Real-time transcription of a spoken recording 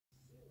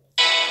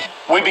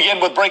We begin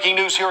with breaking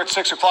news here at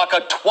 6 o'clock.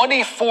 A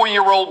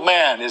 24-year-old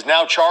man is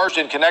now charged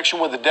in connection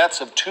with the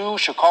deaths of two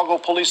Chicago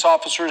police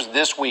officers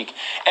this week.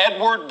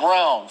 Edward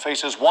Brown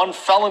faces one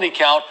felony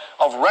count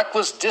of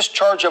reckless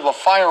discharge of a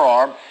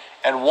firearm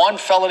and one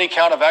felony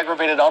count of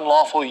aggravated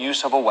unlawful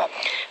use of a weapon.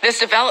 This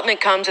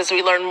development comes as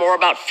we learn more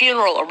about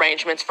funeral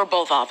arrangements for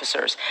both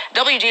officers.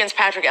 WGN's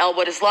Patrick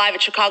Elwood is live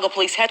at Chicago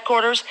Police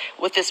Headquarters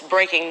with this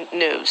breaking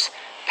news.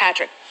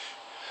 Patrick.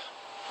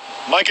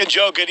 Mike and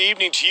Joe, good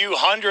evening to you.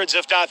 Hundreds,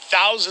 if not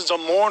thousands of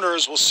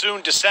mourners will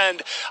soon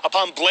descend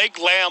upon Blake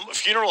Lamb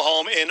Funeral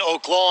Home in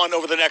Oak Lawn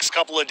over the next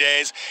couple of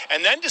days,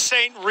 and then to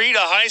St. Rita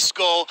High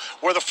School,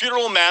 where the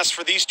funeral mass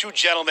for these two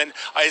gentlemen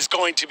is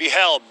going to be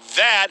held.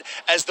 That,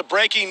 as the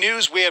breaking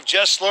news we have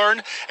just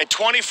learned, a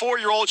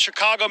 24-year-old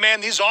Chicago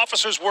man these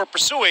officers were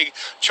pursuing,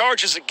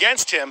 charges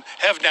against him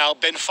have now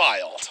been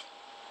filed.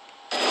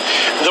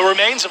 The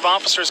remains of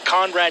officers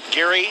Conrad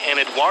Gary and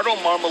Eduardo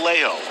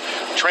Marmolejo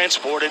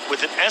transported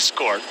with an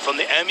escort from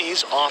the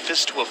ME's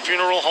office to a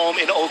funeral home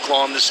in Oak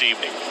Lawn this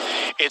evening.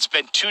 It's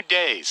been 2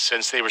 days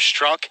since they were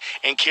struck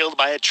and killed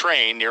by a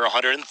train near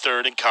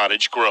 103rd and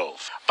Cottage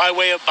Grove. By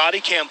way of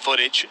body cam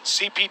footage,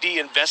 CPD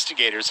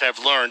investigators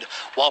have learned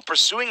while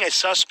pursuing a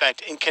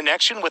suspect in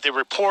connection with a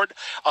report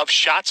of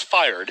shots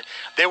fired,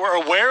 they were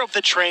aware of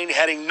the train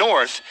heading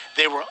north.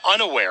 They were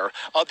unaware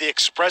of the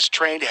express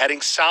train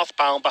heading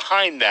southbound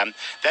behind them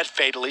that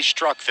fatally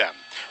struck them.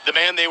 The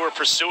man they were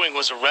pursuing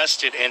was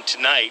arrested, and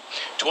tonight,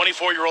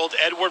 24-year-old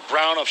Edward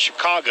Brown of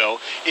Chicago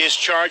is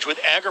charged with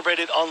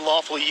aggravated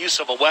unlawful use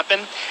of a weapon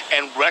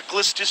and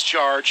reckless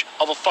discharge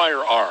of a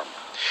firearm.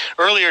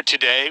 Earlier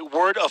today,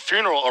 word of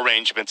funeral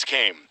arrangements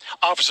came.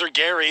 Officer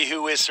Gary,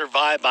 who is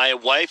survived by a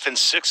wife and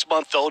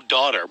 6-month-old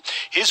daughter,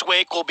 his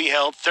wake will be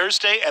held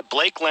Thursday at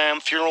Blake Lamb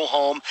Funeral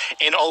Home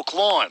in Oak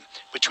Lawn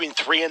between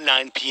 3 and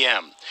 9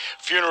 p.m.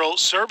 Funeral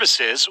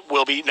services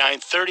will be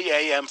 9:30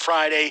 a.m.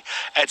 Friday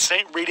at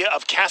St. Rita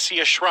of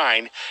Cassia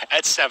Shrine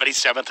at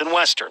 77th and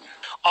Western.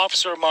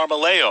 Officer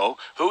Marmolejo,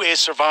 who is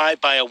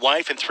survived by a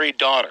wife and 3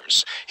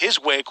 daughters, his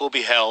wake will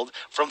be held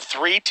from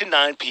 3 to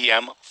 9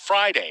 p.m.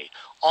 Friday,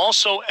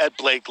 also at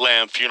Blake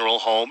Lamb Funeral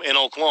Home in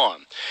Oak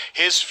Lawn.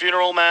 His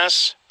funeral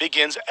mass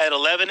begins at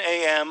 11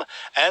 a.m.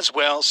 as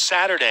well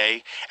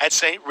Saturday at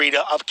St.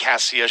 Rita of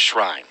Cassia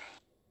Shrine.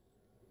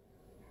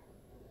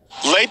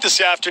 Late this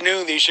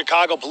afternoon, the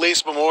Chicago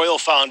Police Memorial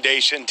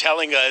Foundation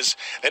telling us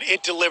that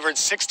it delivered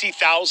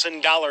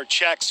 $60,000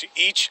 checks to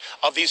each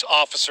of these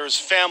officers'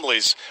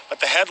 families. But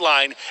the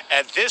headline,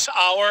 at this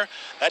hour,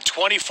 that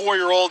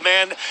 24-year-old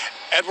man,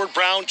 Edward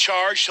Brown,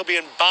 charged. He'll be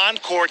in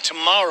bond court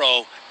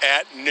tomorrow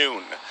at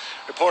noon.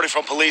 Reporting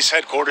from police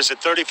headquarters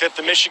at 35th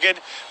and Michigan,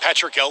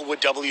 Patrick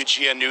Elwood,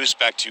 WGN News.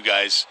 Back to you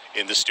guys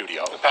in the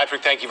studio.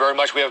 Patrick, thank you very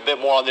much. We have a bit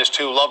more on this,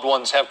 too. Loved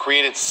ones have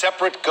created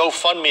separate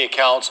GoFundMe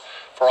accounts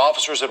for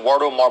officers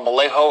Eduardo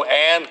Marmolejo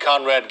and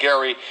Conrad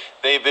Gary.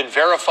 They've been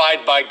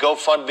verified by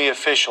GoFundMe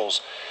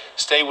officials.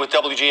 Stay with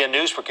WGN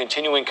News for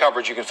continuing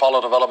coverage. You can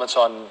follow developments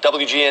on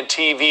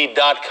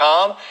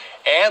WGNTV.com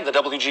and the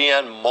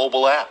WGN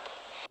mobile app.